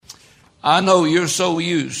I know you're so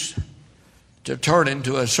used to turning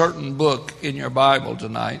to a certain book in your Bible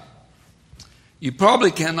tonight. You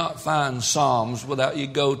probably cannot find Psalms without you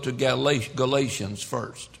go to Galatians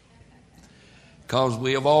first. Because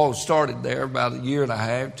we have all started there about a year and a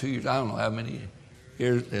half, 2 years, I don't know how many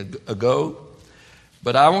years ago.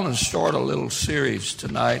 But I want to start a little series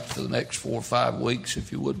tonight for the next 4 or 5 weeks,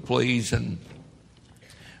 if you would please. And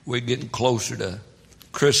we're getting closer to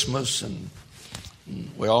Christmas, and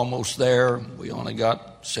we're almost there. We only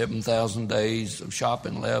got 7,000 days of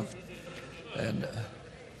shopping left. And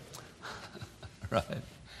right,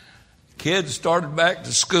 kids started back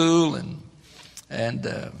to school,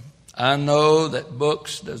 and I know that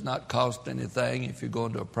books does not cost anything if you're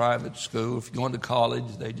going to a private school. If you're going to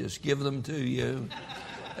college, they just give them to you.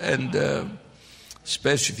 And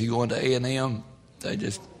especially if you're going to A&M, they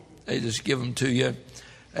just give them to you.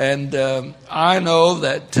 And I know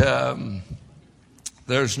that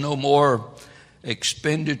there's no more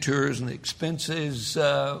expenditures and expenses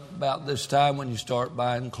about this time when you start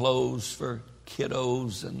buying clothes for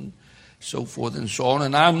kiddos and so forth and so on.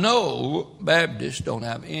 And I know Baptists don't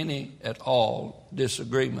have any at all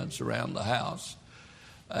disagreements around the house.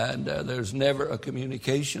 And there's never a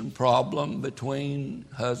communication problem between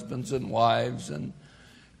husbands and wives and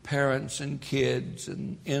parents and kids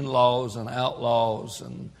and in-laws and outlaws.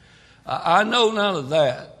 And I know none of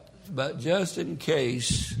that. But just in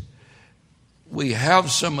case we have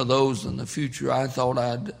some of those in the future, I thought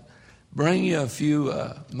I'd bring you a few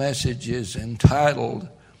messages entitled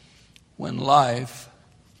When Life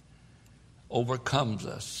Overcomes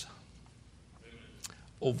Us,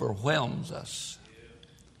 Overwhelms Us,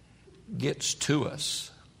 Gets to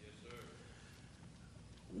Us.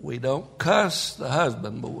 We don't cuss the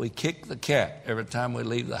husband, but we kick the cat every time we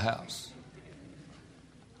leave the house.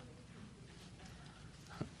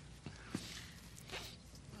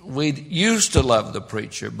 We used to love the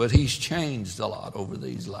preacher, but he's changed a lot over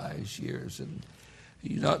these last years, and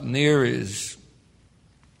he's not near as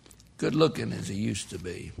good looking as he used to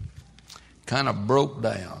be. Kind of broke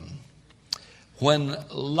down. When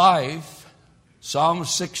life, Psalm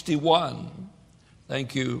 61,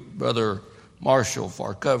 thank you, Brother Marshall,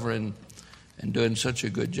 for covering and doing such a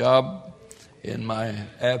good job in my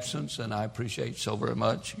absence, and I appreciate so very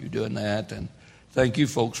much you doing that. And thank you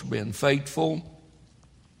folks for being faithful.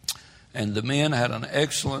 And the men had an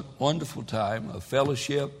excellent, wonderful time of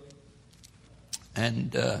fellowship.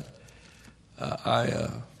 And I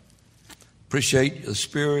appreciate the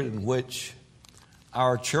spirit in which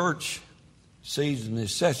our church sees the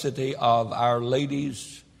necessity of our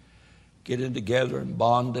ladies getting together and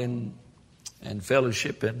bonding and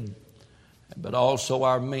fellowshipping. But also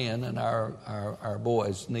our men and our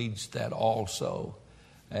boys needs that also.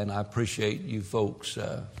 And I appreciate you folks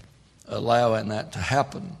allowing that to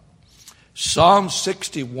happen. Psalm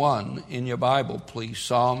 61 in your Bible, please.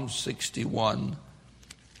 Psalm 61.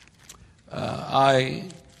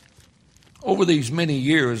 Over these many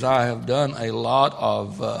years, I have done a lot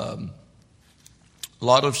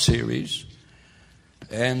of series,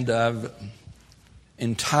 and I've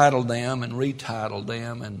entitled them and retitled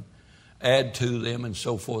them and add to them and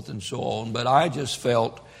so forth and so on. But I just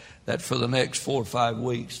felt that for the next 4 or 5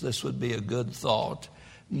 weeks, this would be a good thought.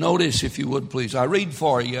 Notice, if you would please, I read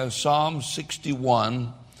for you Psalm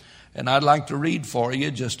 61, and I'd like to read for you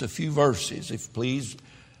just a few verses, if please,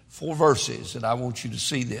 4 verses, and I want you to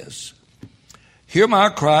see this. Hear my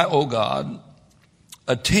cry, O God,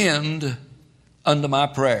 attend unto my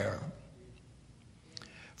prayer.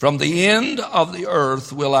 From the end of the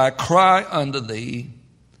earth will I cry unto thee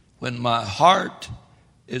when my heart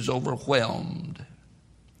is overwhelmed.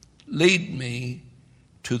 Lead me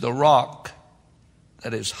to the rock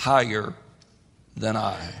that is higher than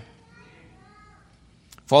I.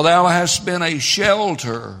 For thou hast been a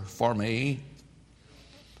shelter for me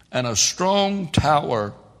and a strong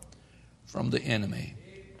tower from the enemy.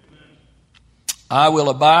 I will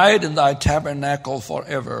abide in thy tabernacle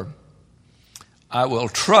forever. I will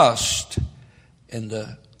trust in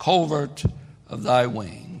the covert of thy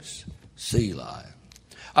wings. Selah.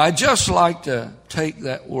 I just like to take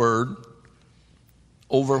that word,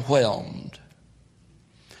 overwhelmed.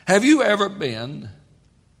 Have you ever been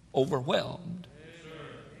overwhelmed?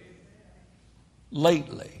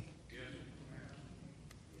 Lately?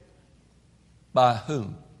 By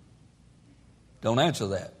whom? Don't answer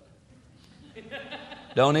that.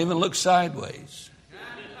 Don't even look sideways.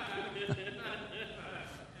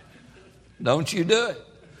 Don't you do it.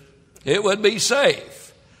 It would be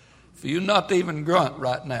safe for you not to even grunt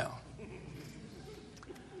right now.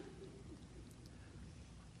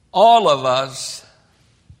 All of us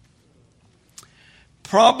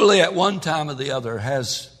probably at one time or the other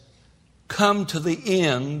has come to the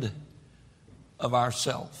end of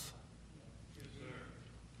ourself.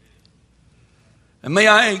 And may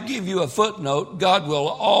I give you a footnote? God will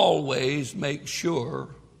always make sure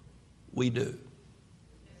we do.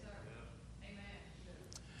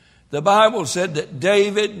 The Bible said that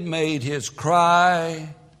David made his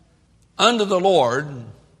cry unto the Lord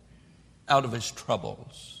out of his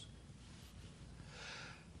troubles.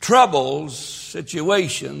 Troubles,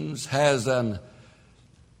 situations, has an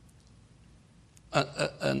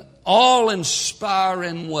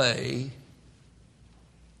all-inspiring way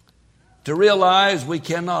to realize we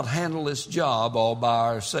cannot handle this job all by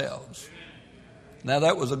ourselves. Now,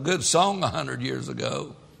 that was a good song 100 years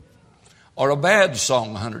ago, or a bad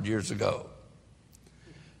song 100 years ago.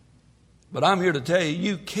 But I'm here to tell you,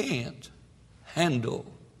 you can't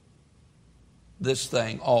handle this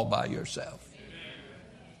thing all by yourself.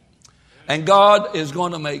 And God is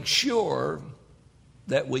going to make sure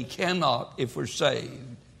that we cannot, if we're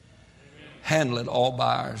saved, handle it all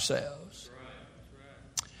by ourselves.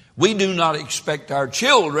 We do not expect our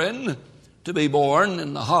children to be born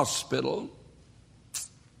in the hospital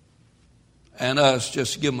and us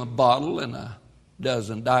just give them a bottle and a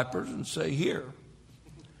dozen diapers and say, here,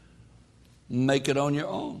 make it on your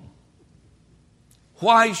own.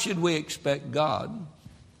 Why should we expect God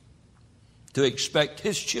to expect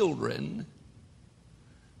His children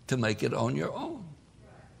to make it on your own?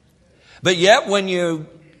 But yet when you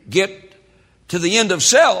get to the end of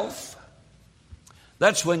self,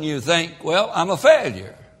 that's when you think, well, I'm a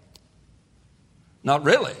failure. Not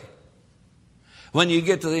really. When you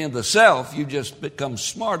get to the end of self, you just become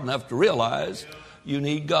smart enough to realize you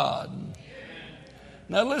need God.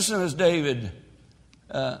 Now listen as David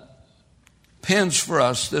pens for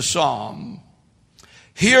us this psalm.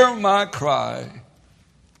 Hear my cry,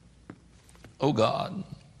 O God.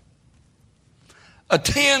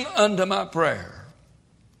 Attend unto my prayer.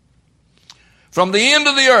 From the end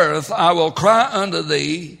of the earth I will cry unto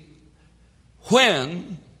thee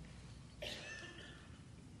when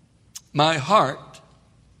my heart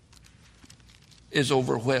is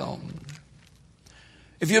overwhelmed.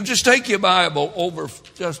 If you'll just take your Bible over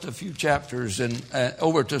just a few chapters and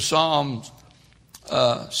over to Psalm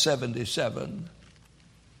 77.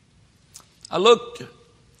 I looked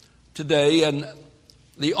today, and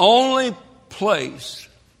the only place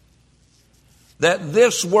that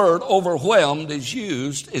this word overwhelmed is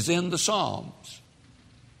used is in the Psalms.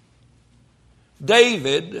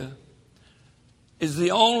 David is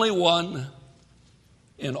the only one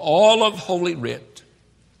in all of Holy Writ,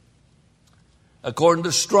 according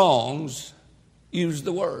to Strong's, used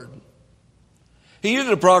the word. He used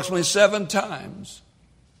it approximately 7 times.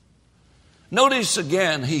 Notice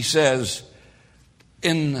again, he says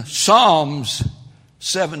in Psalms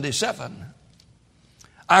 77,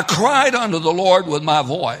 I cried unto the Lord with my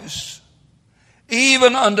voice,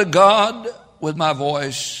 even unto God with my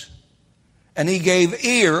voice, and He gave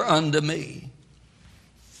ear unto me.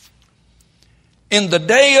 In the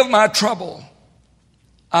day of my trouble,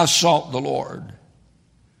 I sought the Lord.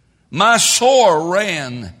 My soul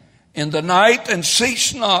ran in the night and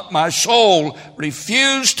ceased not. My soul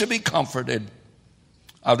refused to be comforted.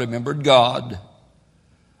 I remembered God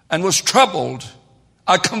and was troubled.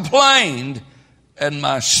 I complained, and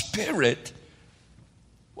my spirit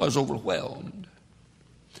was overwhelmed.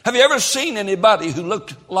 Have you ever seen anybody who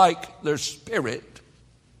looked like their spirit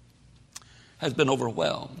has been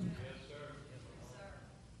overwhelmed?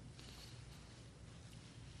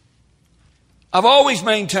 I've always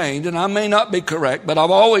maintained, and I may not be correct, but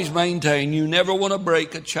I've always maintained you never want to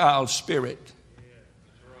break a child's spirit.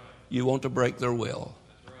 You want to break their will.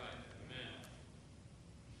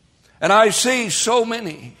 And I see so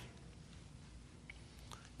many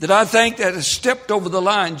that I think that has stepped over the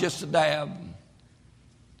line just a dab.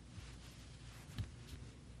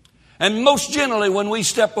 And most generally when we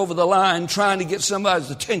step over the line trying to get somebody's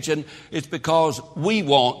attention, it's because we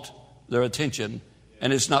want their attention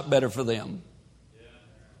and it's not better for them.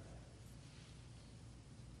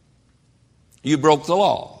 You broke the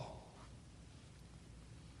law.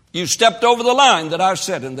 You stepped over the line that I've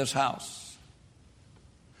set in this house.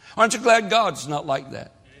 Aren't you glad God's not like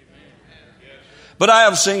that? But I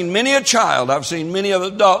have seen many a child, I've seen many of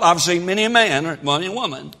adult, I've seen many a man or many a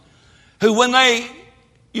woman who when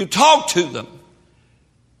you talk to them,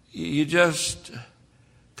 you just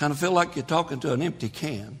kind of feel like you're talking to an empty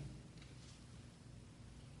can.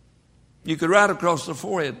 You could write across the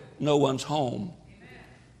forehead, no one's home.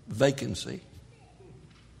 Vacancy.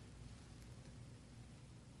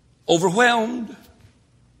 Overwhelmed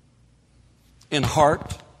in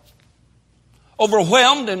heart.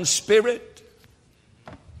 overwhelmed in spirit.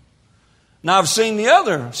 Now, I've seen the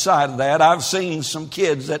other side of that. I've seen some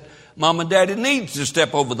kids that mom and daddy needs to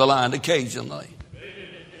step over the line occasionally.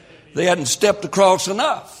 They hadn't stepped across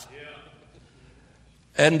enough.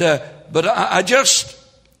 But I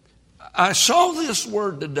saw this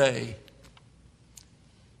word today,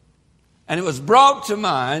 and it was brought to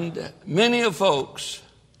mind. Many of folks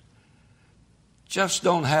just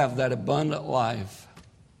don't have that abundant life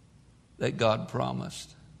that God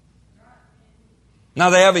promised. Now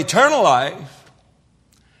they have eternal life.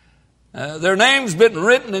 Their name's been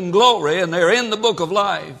written in glory, and they're in the book of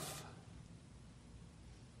life.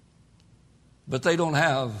 But they don't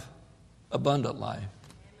have abundant life.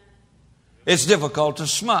 It's difficult to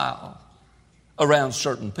smile around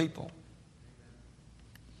certain people.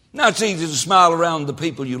 Now, it's easy to smile around the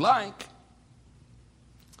people you like.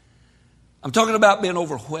 I'm talking about being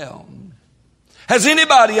overwhelmed. Has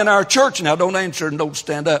anybody in our church, now don't answer and don't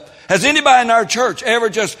stand up, has anybody in our church ever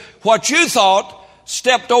just, what you thought,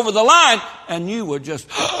 stepped over the line and you were just,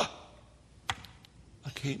 I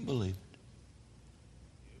can't believe it.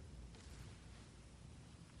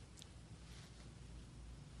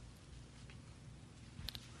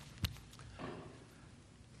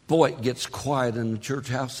 Boy, it gets quiet in the church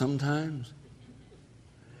house sometimes.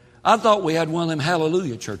 I thought we had one of them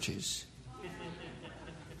hallelujah churches.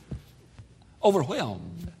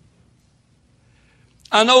 Overwhelmed.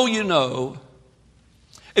 I know you know.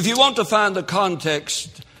 If you want to find the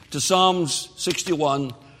context to Psalms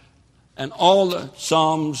 61 and all the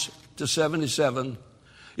Psalms to 77,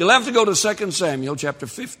 you'll have to go to 2 Samuel chapter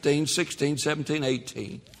 15, 16, 17,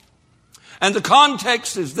 18. And the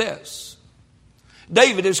context is this.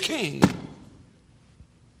 David is king.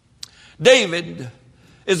 David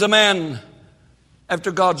is a man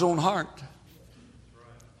after God's own heart.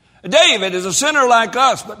 David is a sinner like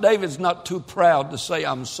us, but David's not too proud to say,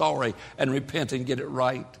 I'm sorry, and repent and get it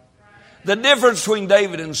right. The difference between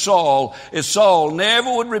David and Saul is Saul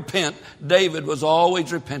never would repent. David was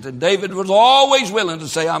always repentant. David was always willing to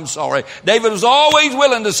say, I'm sorry. David was always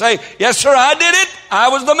willing to say, yes, sir, I did it. I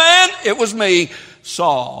was the man. It was me.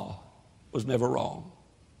 Saul was never wrong.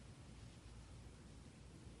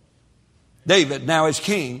 David now is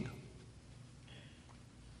king.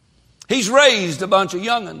 He's raised a bunch of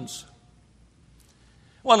young'uns.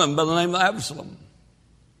 One of them by the name of Absalom.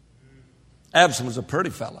 Absalom was a pretty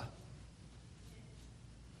fella.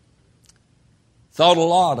 Thought a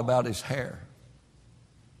lot about his hair.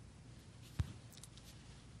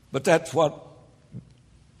 But that's what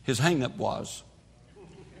his hang-up was.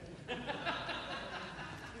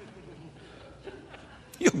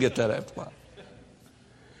 You'll get that after a while.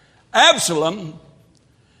 Absalom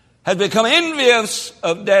had become envious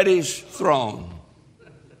of Daddy's throne.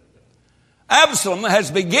 Absalom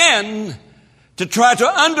has begun to try to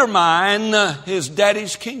undermine his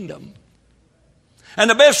daddy's kingdom. And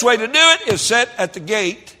the best way to do it is sit at the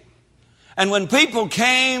gate. And when people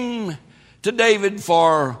came to David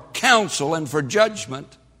for counsel and for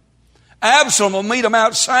judgment, Absalom will meet them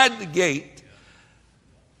outside the gate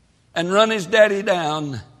and run his daddy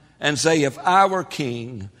down and say, if I were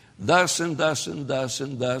king, thus and thus and thus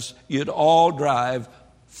and thus, you'd all drive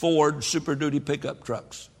Ford Super Duty pickup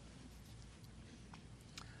trucks.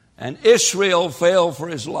 And Israel fell for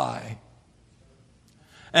his lie.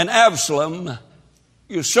 And Absalom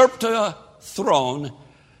usurped a throne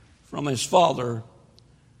from his father,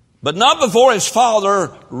 but not before his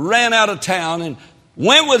father ran out of town and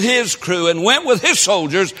went with his crew and went with his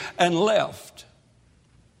soldiers and left.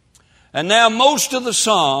 And now most of the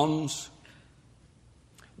Psalms,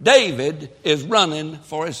 David is running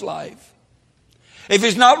for his life. If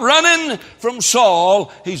he's not running from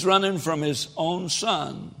Saul, he's running from his own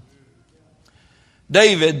son.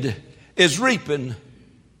 David is reaping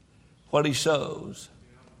what he sows.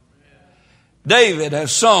 David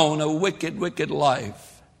has sown a wicked, wicked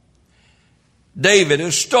life. David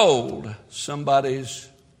has stole somebody's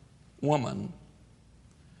woman.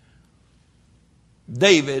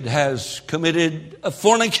 David has committed a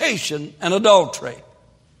fornication and adultery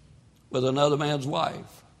with another man's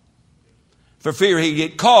wife. For fear he'd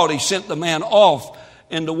get caught, he sent the man off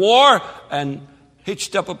into war and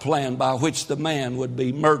hitched up a plan by which the man would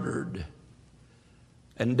be murdered.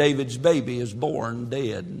 And David's baby is born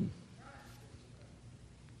dead.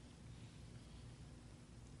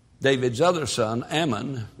 David's other son,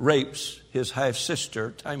 Ammon, rapes his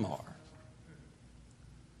half-sister, Tamar.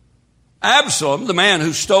 Absalom, the man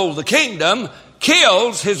who stole the kingdom,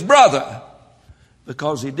 kills his brother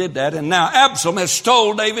because he did that. And now Absalom has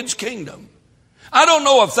stole David's kingdom. I don't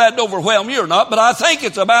know if that'd overwhelm you or not, but I think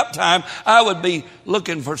it's about time I would be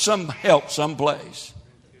looking for some help someplace.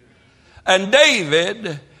 And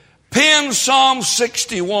David penned Psalm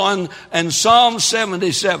 61 and Psalm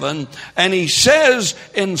 77, and he says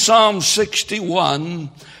in Psalm 61,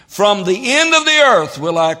 "From the end of the earth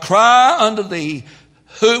will I cry unto thee,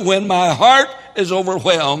 when my heart is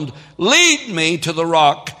overwhelmed. Lead me to the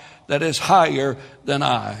rock that is higher than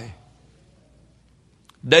I."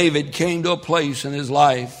 David came to a place in his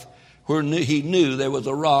life where he knew there was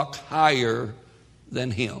a rock higher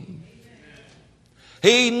than him.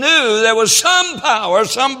 He knew there was some power,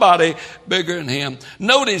 somebody bigger than him.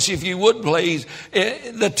 Notice, if you would please,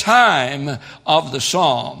 the time of the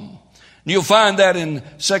psalm. You'll find that in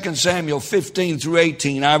 2 Samuel 15 through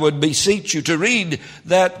 18. I would beseech you to read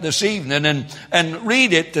that this evening and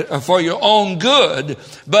read it for your own good.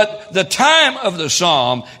 But the time of the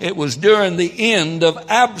psalm, it was during the end of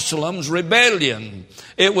Absalom's rebellion.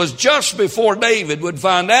 It was just before David would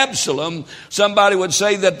find Absalom. Somebody would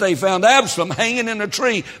say that they found Absalom hanging in a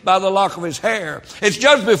tree by the lock of his hair. It's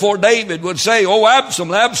just before David would say, "Oh,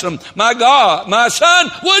 Absalom, Absalom, my God, my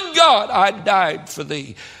son, would God I died for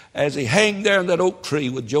thee." As he hanged there in that oak tree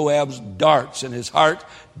with Joab's darts in his heart,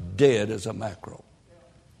 dead as a mackerel.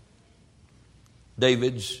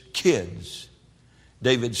 David's kids,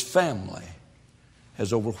 David's family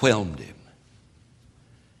has overwhelmed him.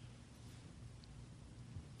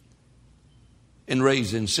 In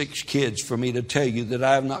raising 6 kids, for me to tell you that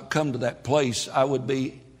I have not come to that place, I would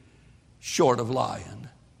be short of lying.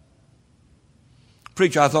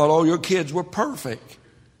 Preacher, I thought all your kids were perfect.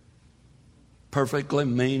 Perfectly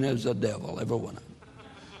mean as the devil, every one of them.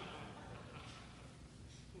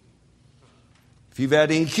 If you've had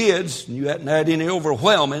any kids and you haven't had any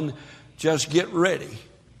overwhelming, just get ready.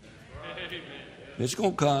 It's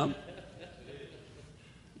going to come.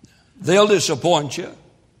 They'll disappoint you.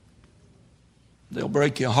 They'll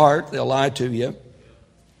break your heart. They'll lie to you.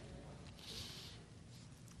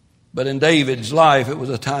 But in David's life, it was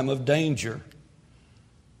a time of danger.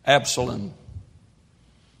 Absalom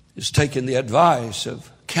is taking the advice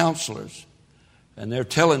of counselors, and they're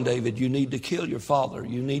telling David, "You need to kill your father.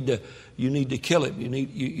 You need to kill him.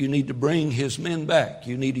 You need to bring his men back.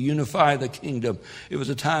 You need to unify the kingdom." It was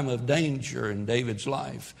a time of danger in David's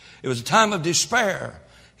life. It was a time of despair.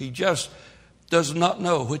 He just does not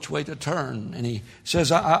know which way to turn, and he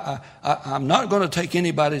says, I'm not going to take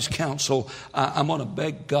anybody's counsel. I'm going to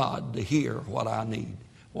beg God to hear what I need,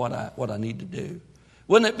 what I need to do.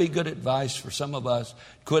 Wouldn't it be good advice for some of us?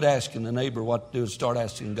 Quit asking the neighbor what to do and start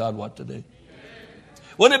asking God what to do.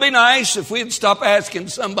 Wouldn't it be nice if we'd stop asking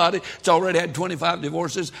somebody that's already had 25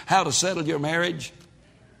 divorces how to settle your marriage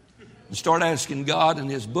and start asking God in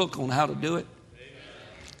His book on how to do it?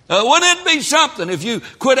 Wouldn't it be something if you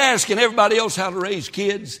quit asking everybody else how to raise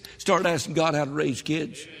kids, start asking God how to raise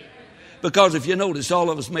kids? Because if you notice, all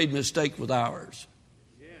of us made mistakes with ours.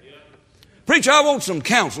 Preacher, I want some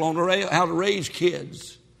counsel on how to raise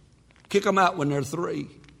kids. Kick them out when they're 3.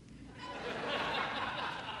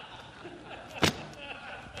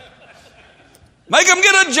 Make them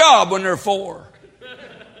get a job when they're 4.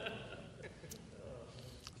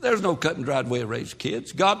 There's no cut and dried way to raise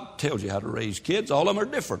kids. God tells you how to raise kids. All of them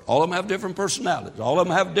are different. All of them have different personalities. All of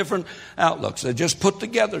them have different outlooks. They're just put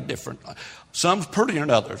together different. Some's prettier than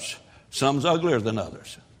others. Some's uglier than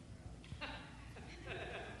others.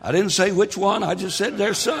 I didn't say which one. I just said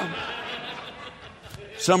there's some.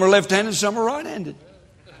 Some are left-handed, some are right-handed.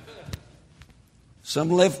 Some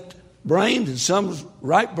left-brained and some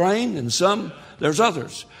right-brained and some, there's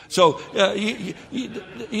others. So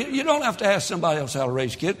you don't have to ask somebody else how to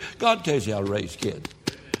raise kids. God tells you how to raise kids.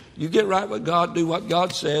 You get right with God, do what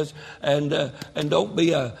God says, and don't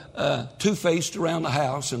be two-faced around the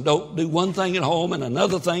house, and don't do one thing at home and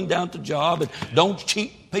another thing down at the job, and don't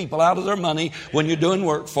cheat people out of their money when you're doing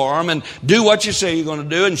work for them, and do what you say you're going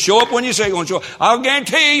to do, and show up when you say you're going to show up. I'll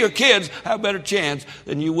guarantee you your kids have a better chance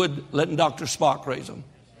than you would letting Dr. Spock raise them.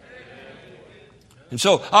 And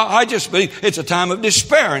so I just believe it's a time of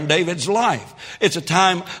despair in David's life. It's a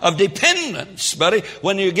time of dependence, buddy.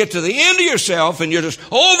 When you get to the end of yourself and you're just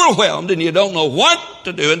overwhelmed and you don't know what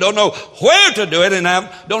to do and don't know where to do it and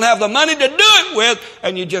don't have the money to do it with,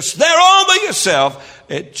 and you're just there all by yourself,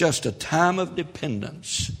 it's just a time of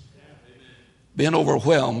dependence. Being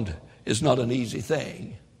overwhelmed is not an easy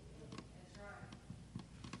thing.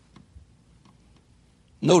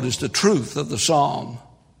 Notice the truth of the psalm.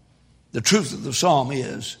 The truth of the psalm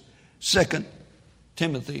is 2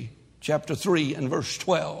 Timothy chapter 3 and verse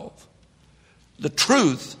 12. The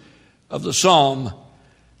truth of the psalm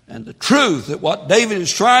and the truth that what David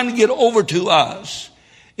is trying to get over to us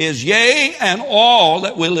is yea, and all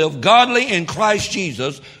that will live godly in Christ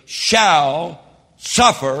Jesus shall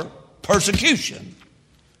suffer persecution.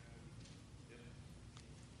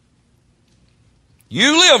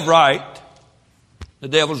 You live right, the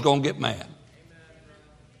devil's going to get mad.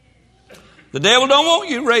 The devil don't want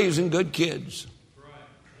you raising good kids.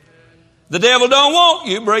 The devil don't want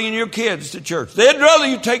you bringing your kids to church. They'd rather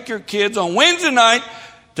you take your kids on Wednesday night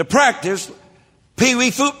to practice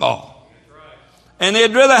pee-wee football. And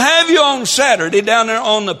they'd rather have you on Saturday down there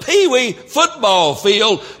on the pee-wee football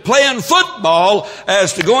field playing football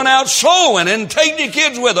as to going out soul winning and taking your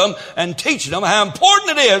kids with them and teaching them how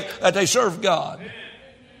important it is that they serve God.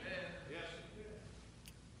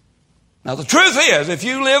 Now the truth is, if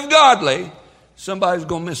you live godly, somebody's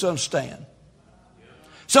going to misunderstand.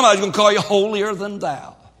 Somebody's going to call you holier than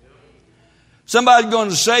thou. Somebody's going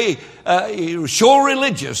to say you're sure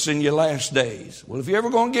religious in your last days. Well, if you're ever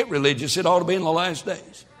going to get religious, it ought to be in the last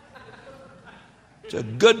days. It's a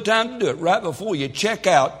good time to do it right before you check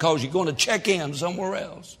out, because you're going to check in somewhere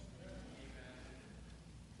else.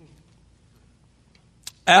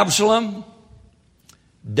 Absalom,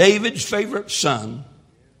 David's favorite son,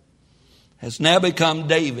 has now become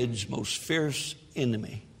David's most fierce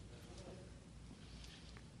enemy.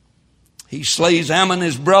 He slays Ammon,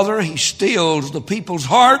 his brother. He steals the people's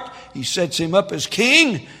heart. He sets him up as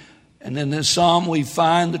king. And in this psalm we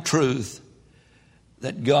find the truth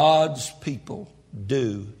that God's people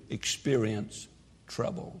do experience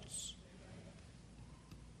troubles.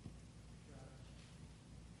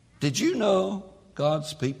 Did you know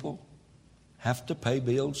God's people have to pay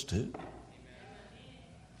bills too?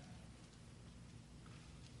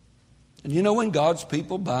 And you know, when God's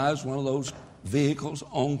people buys one of those vehicles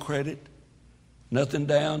on credit, nothing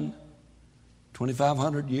down,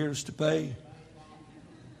 2,500 years to pay,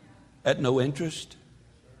 at no interest.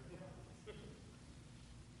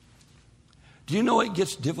 Do you know it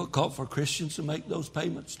gets difficult for Christians to make those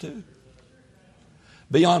payments too?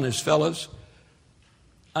 Be honest, fellas.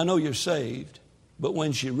 I know you're saved, but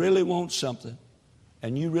when she really wants something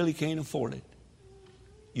and you really can't afford it,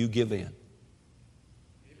 you give in.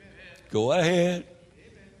 Go ahead.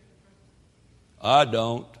 I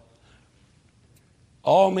don't.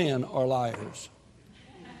 All men are liars.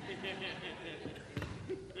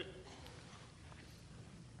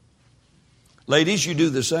 Ladies, you do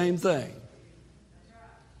the same thing.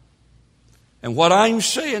 And what I'm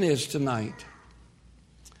saying is tonight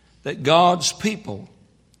that God's people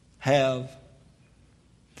have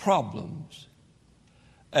problems,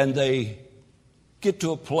 and they get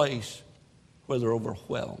to a place where they're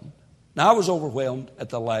overwhelmed. Now, I was overwhelmed at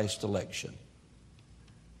the last election.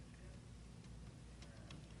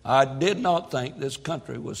 I did not think this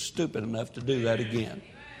country was stupid enough to do that again.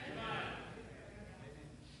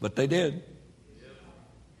 But they did.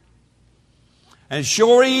 And it's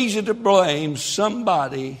sure easy to blame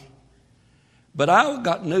somebody, but I've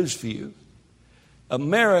got news for you.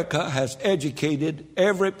 America has educated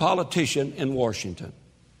every politician in Washington.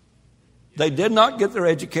 They did not get their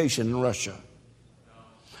education in Russia.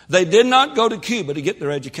 They did not go to Cuba to get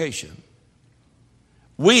their education.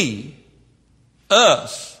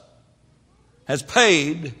 Us, has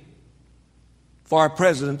paid for our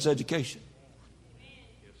president's education.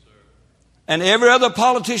 And every other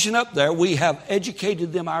politician up there, we have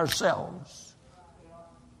educated them ourselves.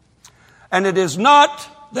 And it is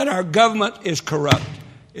not that our government is corrupt.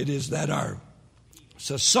 It is that our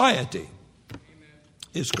society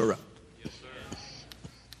is corrupt.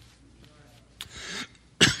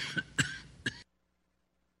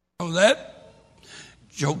 Oh, that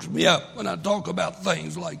chokes me up when I talk about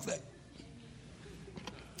things like that.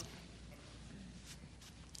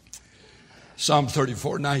 Psalm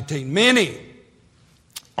 34:19. Many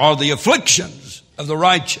are the afflictions of the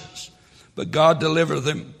righteous, but God delivered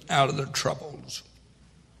them out of their troubles.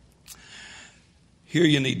 Here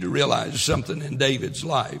you need to realize something in David's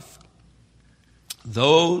life.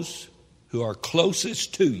 Those who are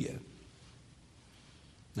closest to you,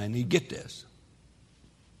 and you get this,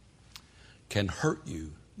 can hurt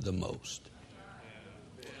you the most.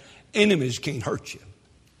 Enemies can't hurt you.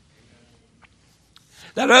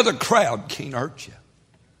 That other crowd can't hurt you.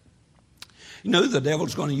 You know who the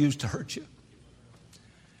devil's going to use to hurt you?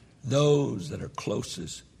 Those that are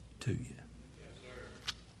closest to you.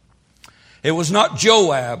 It was not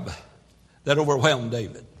Joab that overwhelmed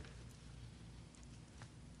David.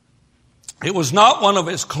 It was not one of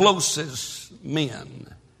his closest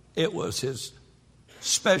men. It was his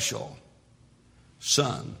special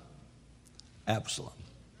son, Absalom.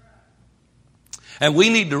 And we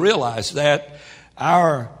need to realize that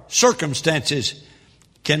our circumstances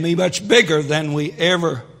can be much bigger than we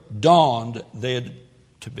ever dawned they'd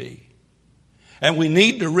to be. And we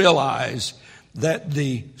need to realize that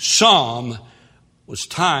the psalm was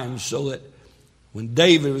timed so that when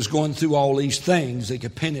David was going through all these things, they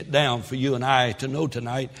could pin it down for you and I to know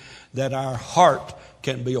tonight that our heart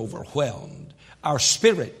can be overwhelmed. Our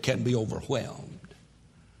spirit can be overwhelmed.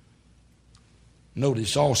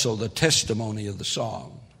 Notice also the testimony of the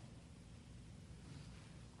psalm.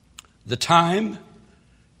 The time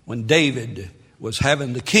when David was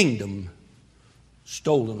having the kingdom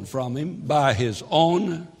stolen from him by his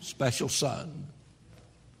own special son.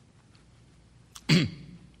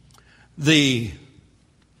 The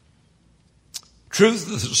truth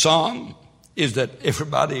of the psalm is that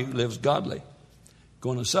everybody who lives godly is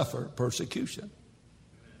going to suffer persecution.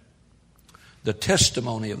 The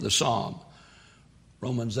testimony of the psalm,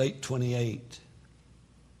 Romans 8:28,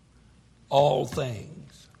 all things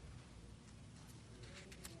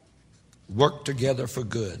work together for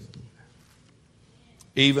good,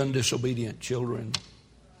 even disobedient children,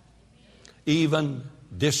 even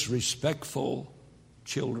disrespectful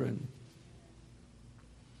children,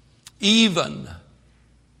 even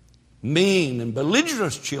mean and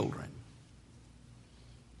belligerent children.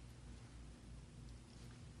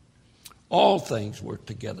 All things work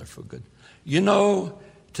together for good. You know,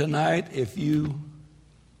 tonight, if you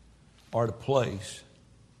are at a place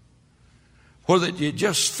where that you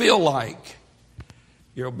just feel like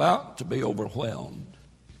you're about to be overwhelmed,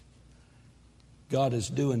 God is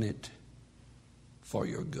doing it for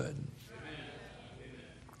your good.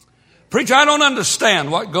 Preacher, I don't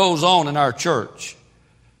understand what goes on in our church.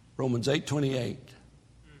 Romans 8:28.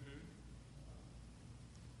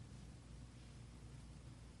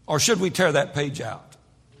 Or should we tear that page out?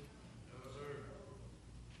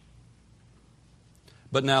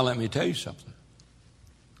 But now let me tell you something.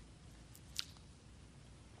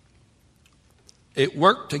 It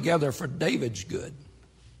worked together for David's good.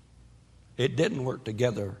 It didn't work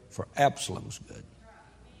together for Absalom's good.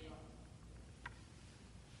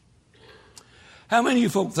 How many of you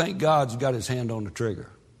folk think God's got his hand on the trigger?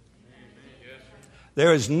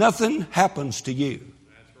 There is nothing happens to you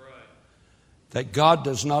that God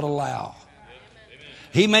does not allow.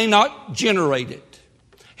 He may not generate it.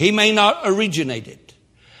 He may not originate it.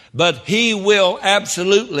 But He will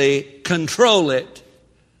absolutely control it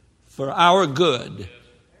for our good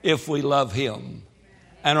if we love Him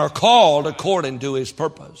and are called according to His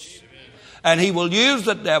purpose. And He will use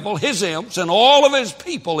the devil, his imps, and all of his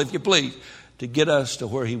people, if you please, to get us to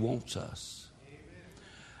where He wants us.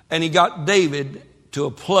 And He got David to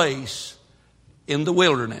a place in the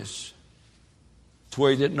wilderness to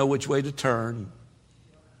where he didn't know which way to turn.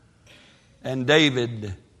 And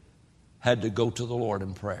David had to go to the Lord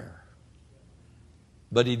in prayer.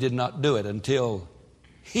 But he did not do it until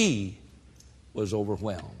he was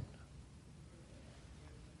overwhelmed.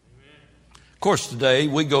 Of course, today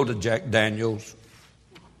we go to Jack Daniels,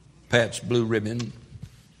 Pat's Blue Ribbon.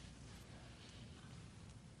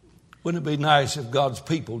 Wouldn't it be nice if God's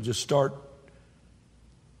people just start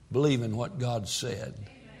believing what God said?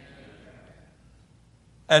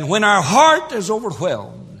 And when our heart is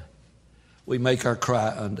overwhelmed, we make our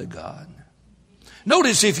cry unto God.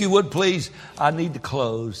 Notice, if you would please, I need to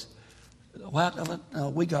close.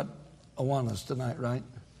 We got Awanas tonight, right?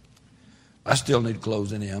 I still need to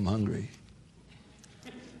close anyhow. I'm hungry.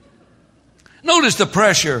 Notice the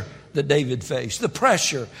pressure that David faced. The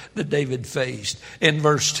pressure that David faced in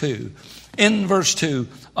verse 2. In verse 2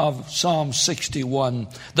 of Psalm 61,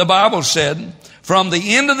 the Bible said, "From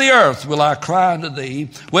the end of the earth will I cry unto thee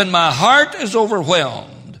when my heart is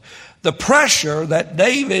overwhelmed." The pressure that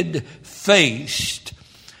David faced,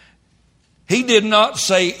 he did not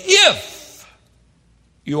say if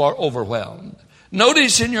you are overwhelmed.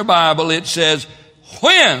 Notice in your Bible it says,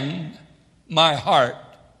 when my heart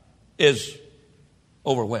is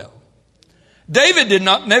overwhelmed. David did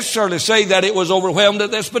not necessarily say that it was overwhelmed at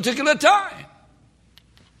this particular time.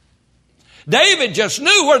 David just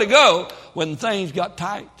knew where to go when things got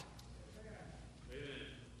tight.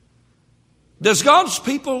 Does God's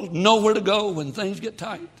people know where to go when things get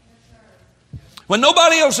tight? When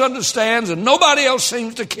nobody else understands and nobody else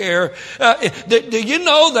seems to care, do you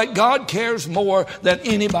know that God cares more than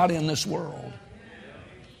anybody in this world?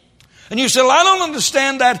 And you say, well, I don't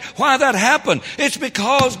understand that, why that happened. It's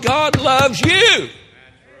because God loves you.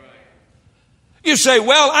 You say,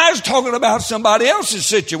 well, I was talking about somebody else's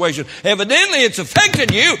situation. Evidently, it's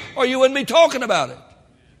affected you, or you wouldn't be talking about it.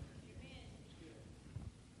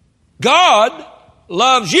 God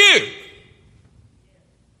loves you.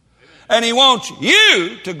 And He wants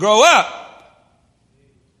you to grow up.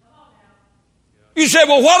 You say,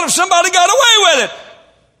 well, what if somebody got away with it?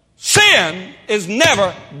 Sin is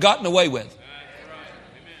never gotten away with.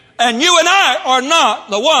 And you and I are not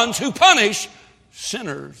the ones who punish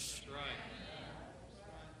sinners.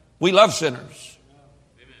 We love sinners.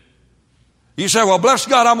 You say, well, bless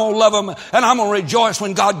God, I'm going to love them and I'm going to rejoice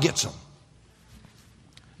when God gets them.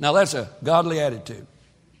 Now, that's a godly attitude.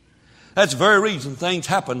 That's the very reason things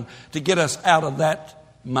happen, to get us out of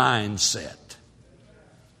that mindset.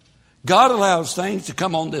 God allows things to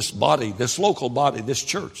come on this body, this local body, this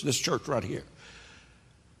church right here.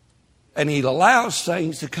 And He allows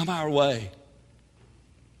things to come our way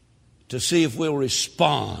to see if we'll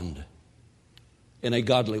respond in a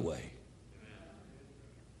godly way.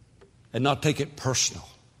 And not take it personal.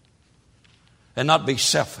 And not be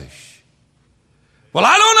selfish. Well,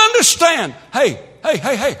 I don't understand. Hey.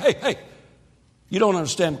 You don't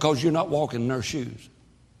understand because you're not walking in their shoes.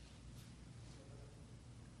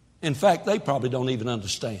 In fact, they probably don't even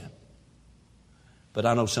understand. But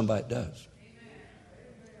I know somebody that does.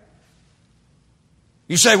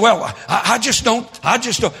 You say, well, I just don't.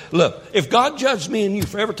 Look, if God judged me and you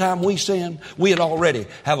for every time we sin, we'd already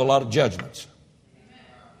have a lot of judgments.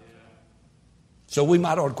 So we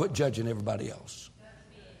might ought to quit judging everybody else.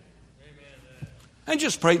 And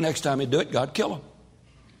just pray next time He do it, God kill him.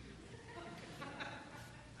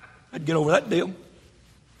 I'd get over that deal.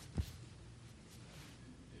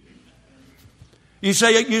 You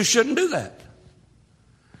say you shouldn't do that.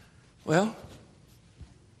 Well,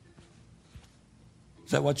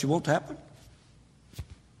 is that what you want to happen?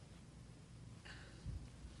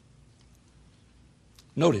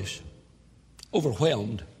 Notice,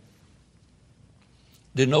 overwhelmed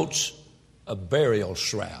denotes a burial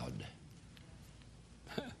shroud.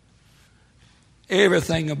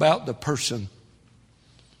 Everything about the person,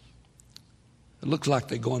 it looks like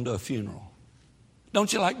they're going to a funeral.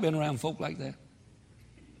 Don't you like being around folk like that?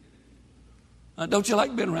 Don't you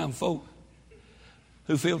like being around folk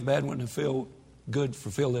who feel bad when they feel good,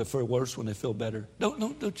 feel they feel worse when they feel better?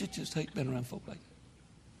 Don't you just hate being around folk like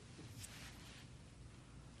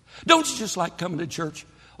that? Don't you just like coming to church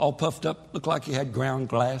all puffed up, look like you had ground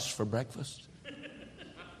glass for breakfast?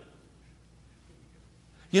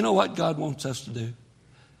 You know what God wants us to do?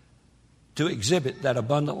 To exhibit that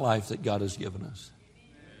abundant life that God has given us.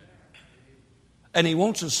 And He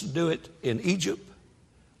wants us to do it in Egypt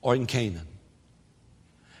or in Canaan.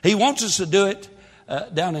 He wants us to do it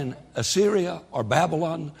down in Assyria or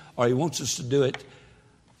Babylon, or He wants us to do it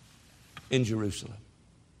in Jerusalem.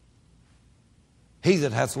 He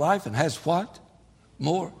that hath life and has what?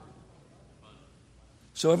 More.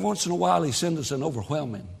 So every once in a while He sends us an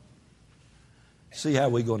overwhelming. See how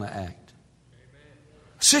we're going to act.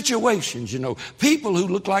 Situations, people who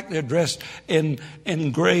look like they're dressed in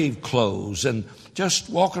grave clothes and just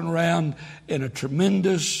walking around in a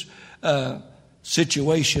tremendous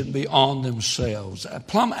situation beyond themselves,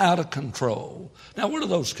 plumb out of control. Now, where do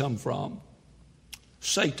those come from?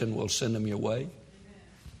 Satan will send them your way.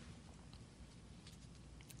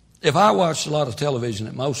 If I watched a lot of television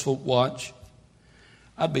that most folk watch,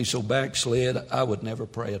 I'd be so backslid I would never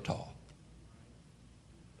pray at all.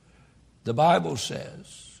 The Bible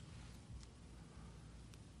says,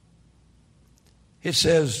 it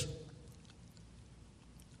says,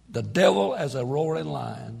 the devil as a roaring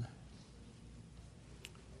lion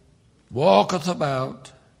walketh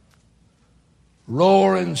about,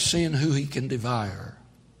 roaring, seeing who he can devour.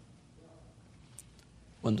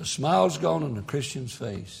 When the smile's gone on the Christian's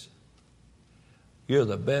face, you're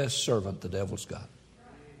the best servant the devil's got.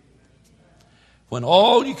 When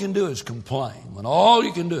all you can do is complain, when all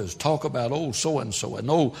you can do is talk about old so-and-so and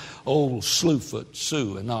old Slewfoot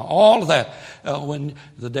Sue and all of that, when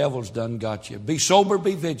the devil's done got you. Be sober,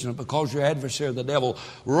 be vigilant, because your adversary, the devil,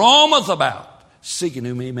 roameth about, seeking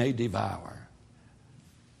whom he may devour.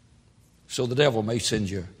 So the devil may send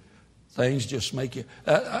you things, just make you.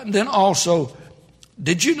 Then also,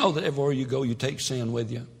 did you know that everywhere you go, you take sin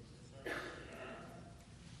with you?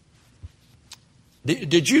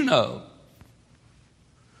 Did you know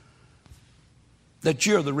that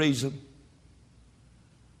you're the reason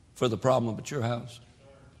for the problem at your house?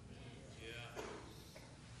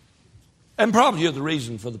 And probably you're the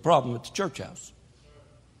reason for the problem at the church house.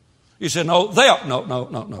 You say, no.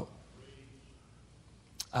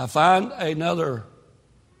 I find another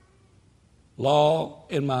law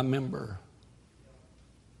in my member,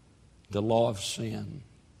 the law of sin.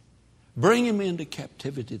 Bring him into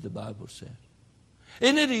captivity, the Bible says.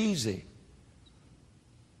 Isn't it easy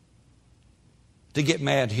to get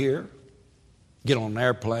mad here, get on an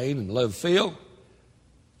airplane in love field,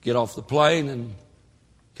 get off the plane in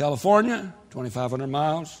California, 2,500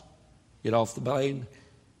 miles, Get off the plane,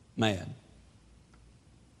 mad.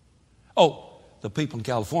 Oh, the people in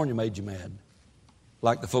California made you mad,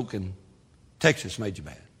 like the folk in Texas made you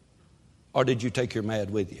mad. Or did you take your mad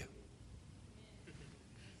with you?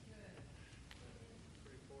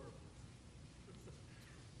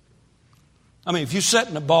 I mean, if you sit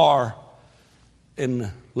in a bar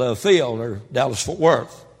in Love Field or Dallas-Fort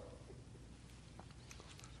Worth,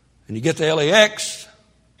 and you get to LAX,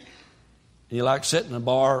 and you like sitting in a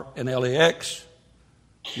bar in LAX,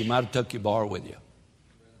 you might have took your bar with you.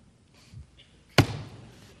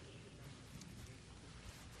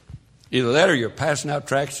 Either that or you're passing out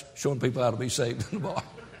tracts showing people how to be saved in the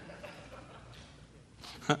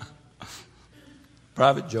bar.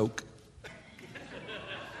 Private joke.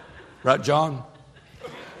 Right, John?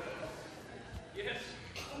 Yes.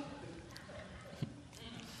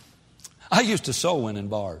 I used to soul win in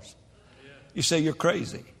bars. You say you're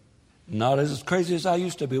crazy. Not as crazy as I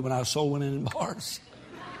used to be when I was soul winning in bars.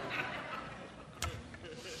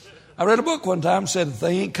 I read a book one time said if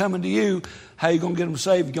they ain't coming to you, how you going to get them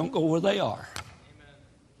saved? You don't go where they are.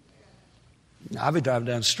 I'd be driving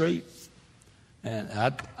down the street, and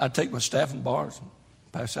I'd take my staff in bars and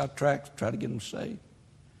pass out tracts, try to get them saved.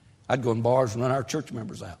 I'd go in bars and run our church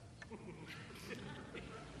members out.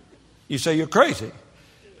 You say you're crazy.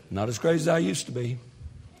 Not as crazy as I used to be,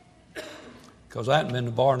 because I haven't been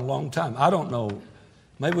to a bar in a long time. I don't know.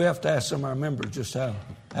 Maybe we have to ask some of our members just how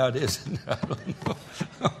it is. I don't know.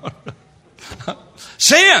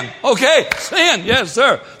 Sin. Okay. Sin. Yes,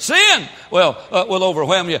 sir. Sin will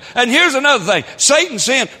overwhelm you. And here's another thing. Satan,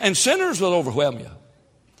 sin, and sinners will overwhelm you.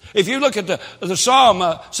 If you look at the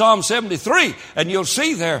Psalm 73, and you'll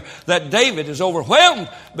see there that David is overwhelmed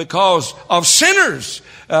because of sinners.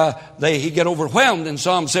 He get overwhelmed in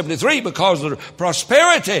Psalm 73 because of the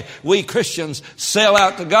prosperity. We Christians sell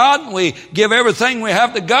out to God. We give everything we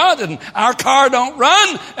have to God, and our car don't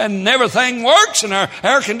run, and everything works, and our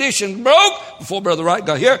air condition broke before Brother Wright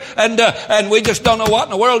got here, and we just don't know what in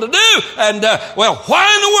the world to do. And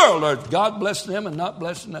why in the world are God blessing them and not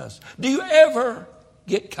blessing us? Do you ever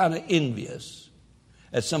get kind of envious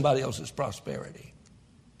at somebody else's prosperity?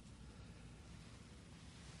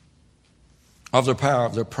 Of their power,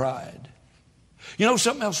 of their pride. You know,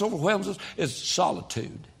 something else overwhelms us is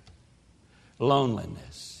solitude,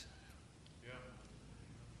 loneliness.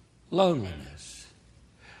 Loneliness.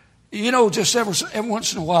 You know, just every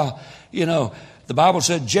once in a while, you know, the Bible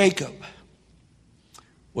said Jacob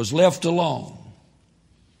was left alone,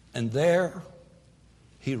 and there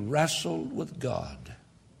he wrestled with God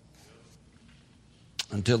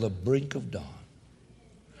until the brink of dawn.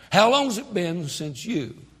 How long has it been since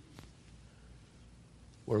you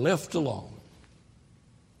were left alone?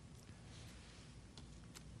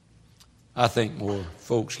 I think more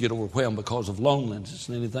folks get overwhelmed because of loneliness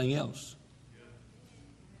than anything else.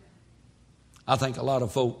 I think a lot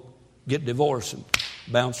of folk get divorced and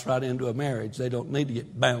bounce right into a marriage they don't need to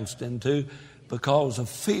get bounced into because of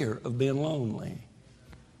fear of being lonely.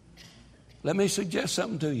 Let me suggest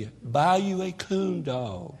something to you. Buy you a coon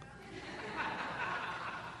dog.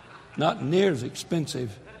 Not near as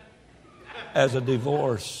expensive as a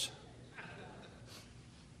divorce.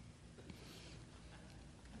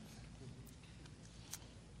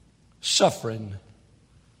 Suffering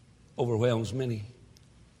overwhelms many.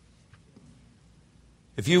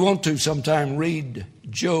 If you want to sometime, read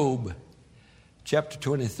Job chapter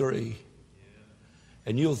 23,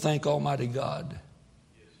 and you'll thank Almighty God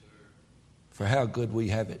for how good we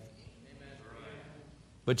have it.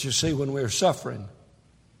 But you see, when we're suffering,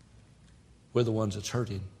 we're the ones that's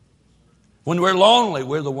hurting. When we're lonely,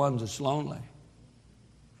 we're the ones that's lonely.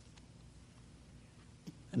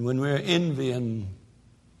 And when we're envying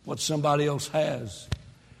what somebody else has,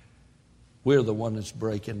 we're the one that's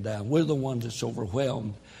breaking down. We're the one that's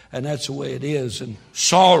overwhelmed. And that's the way it is. And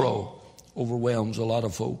sorrow overwhelms a lot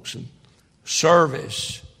of folks. And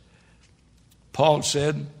service. Paul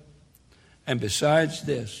said, and besides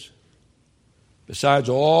this, besides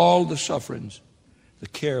all the sufferings, the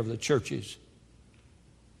care of the churches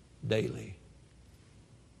daily.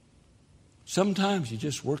 Sometimes you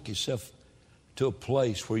just work yourself to a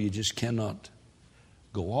place where you just cannot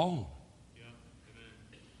go on. Yeah.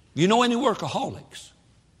 You know any workaholics?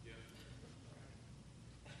 Yeah.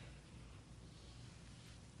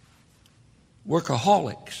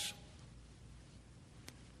 Workaholics.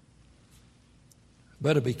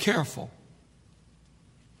 Better be careful.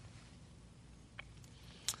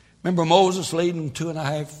 Remember Moses leading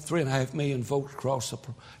 3.5 million folks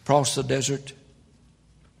across the desert?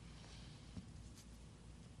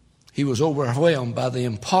 He was overwhelmed by the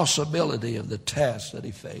impossibility of the task that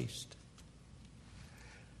he faced.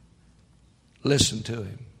 Listen to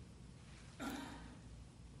him.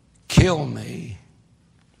 Kill me,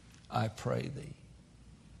 I pray thee.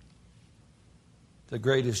 The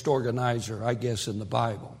greatest organizer, I guess, in the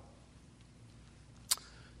Bible.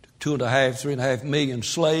 Took 3.5 million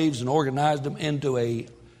slaves and organized them into a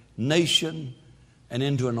nation and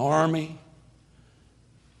into an army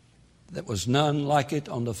that was none like it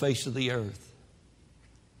on the face of the earth.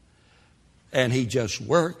 And he just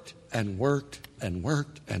worked and worked and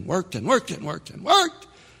worked and worked and worked and worked and worked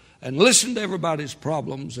and listened to everybody's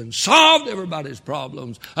problems and solved everybody's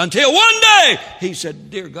problems until one day he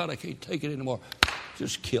said, "Dear God, I can't take it anymore.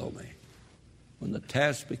 Just kill me." When the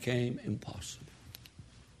task became impossible.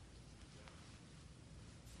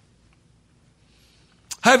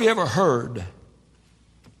 Have you ever heard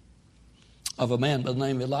of a man by the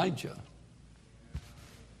name of Elijah?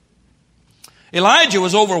 Elijah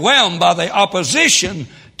was overwhelmed by the opposition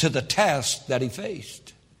to the task that he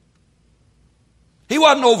faced. He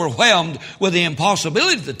wasn't overwhelmed with the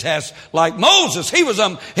impossibility of the task like Moses. He was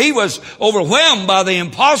overwhelmed by the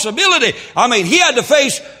impossibility. I mean, he had to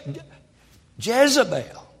face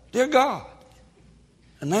Jezebel. Dear God,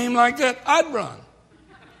 a name like that, I'd run.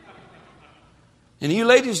 And you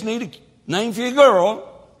ladies need a name for your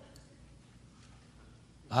girl.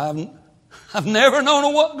 I've never known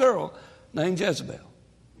a what girl named Jezebel.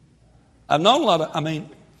 I've known a lot of,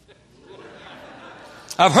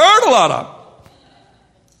 I've heard a lot of them.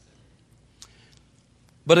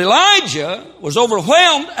 But Elijah was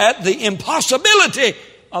overwhelmed at the impossibility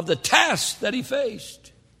of the task that he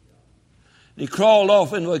faced. He crawled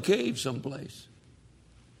off into a cave someplace.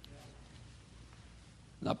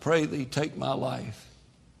 And I pray thee, take my life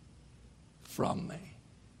from me.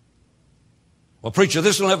 Well, preacher,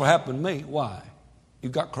 this will never happen to me. Why?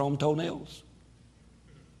 You've got chrome toenails.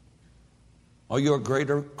 Are you a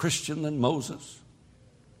greater Christian than Moses?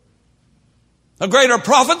 A greater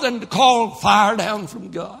prophet than to call fire down from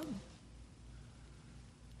God?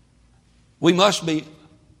 We must be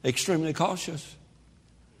extremely cautious.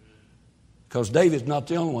 Because David's not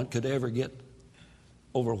the only one who could ever get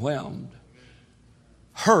overwhelmed,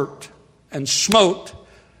 hurt, and smote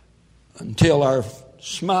until our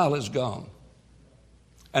smile is gone.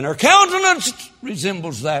 And our countenance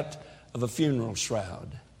resembles that of a funeral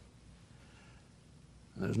shroud.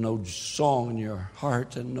 There's no song in your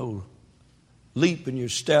heart and no leap in your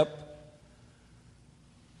step.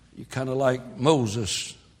 You're kind of like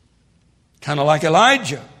Moses, kind of like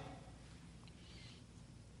Elijah.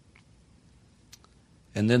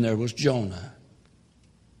 And then there was Jonah,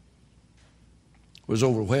 was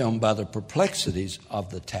overwhelmed by the perplexities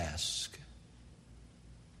of the task.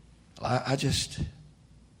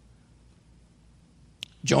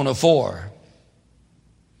 Jonah 4,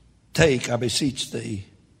 take, I beseech thee,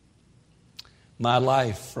 my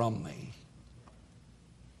life from me.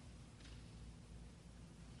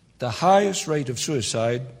 The highest rate of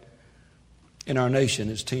suicide in our nation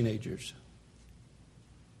is teenagers.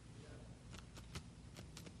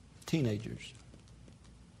 Teenagers.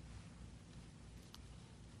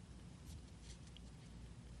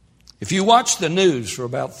 If you watch the news for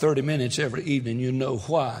about 30 minutes every evening, you know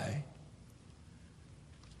why.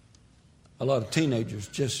 A lot of teenagers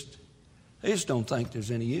just don't think there's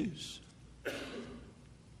any use.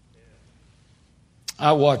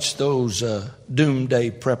 I watch those doomsday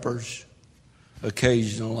preppers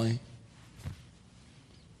occasionally.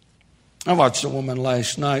 I watched a woman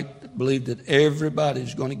last night that believed that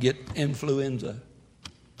everybody's going to get influenza.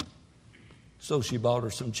 So she bought her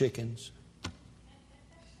some chickens.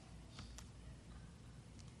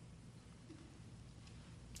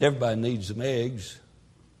 Everybody needs some eggs.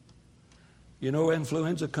 You know where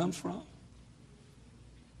influenza comes from?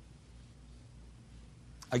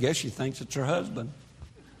 I guess she thinks it's her husband.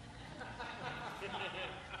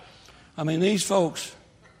 I mean, these folks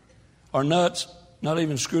are nuts, not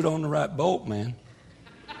even screwed on the right bolt, man.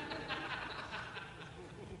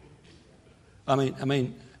 I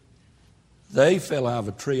mean, they fell out of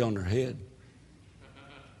a tree on their head.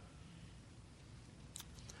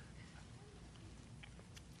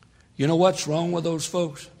 You know what's wrong with those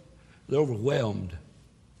folks? They're overwhelmed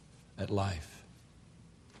at life,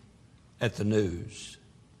 at the news.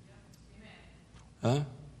 Huh?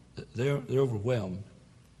 They're overwhelmed.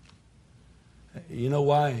 You know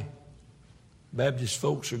why Baptist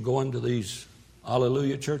folks are going to these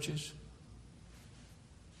hallelujah churches?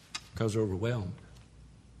 Because they're overwhelmed.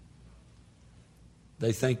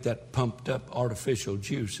 They think that pumped up artificial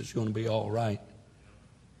juice is going to be all right.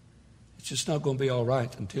 It's just not going to be all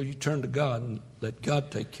right until you turn to God and let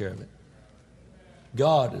God take care of it.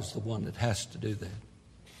 God is the one that has to do that.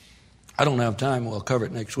 I don't have time. We'll cover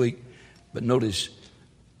it next week. But notice,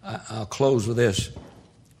 I'll close with this.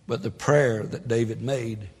 But the prayer that David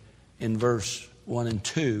made in verse 1 and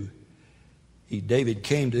 2, David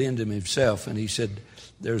came to the end of himself and he said,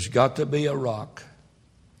 there's got to be a rock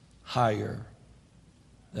higher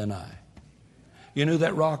than I. You know who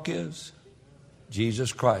that rock is?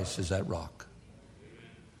 Jesus Christ is that rock.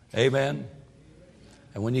 Amen.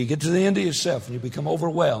 And when you get to the end of yourself and you become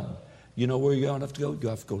overwhelmed, you know where you're going to have to go? You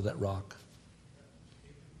have to go to that rock.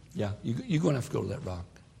 Yeah, you're going to have to go to that rock.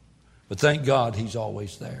 But thank God He's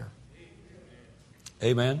always there.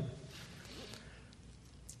 Amen.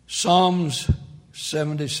 Psalms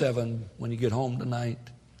 77, when you get home tonight,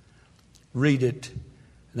 read it.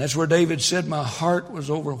 And that's where David said, my heart was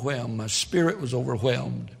overwhelmed. My spirit was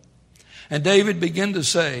overwhelmed. And David began to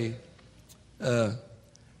say,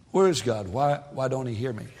 where is God? Why don't He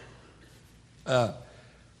hear me?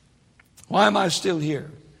 Why am I still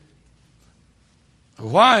here?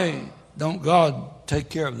 Why don't God take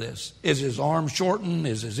care of this? Is His arm shortened?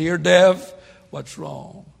 Is His ear deaf? What's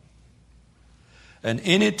wrong? And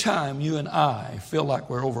any time you and I feel like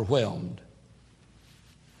we're overwhelmed,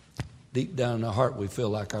 deep down in our heart we feel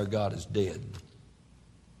like our God is dead.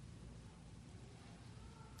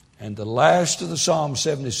 And the last of the Psalm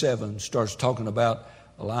 77 starts talking about,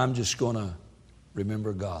 well, I'm just going to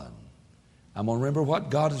remember God. I'm going to remember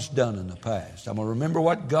what God has done in the past. I'm going to remember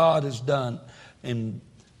what God has done in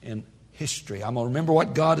history. I'm going to remember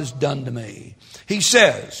what God has done to me. He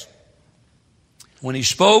says, when He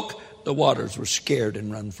spoke, the waters were scared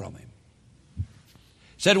and run from Him. He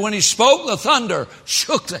said, when He spoke, the thunder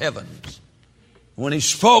shook the heavens. When He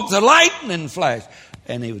spoke, the lightning flashed.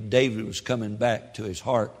 And David was coming back to his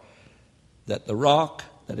heart that the rock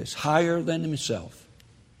that is higher than himself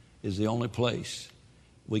is the only place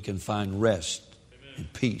we can find rest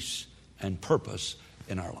and peace and purpose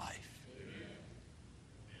in our life.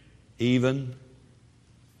 Even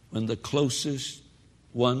when the closest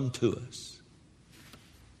one to us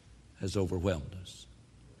has overwhelmed us,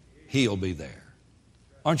 He'll be there.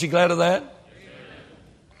 Aren't you glad of that?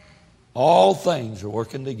 All things are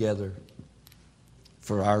working together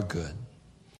for our good.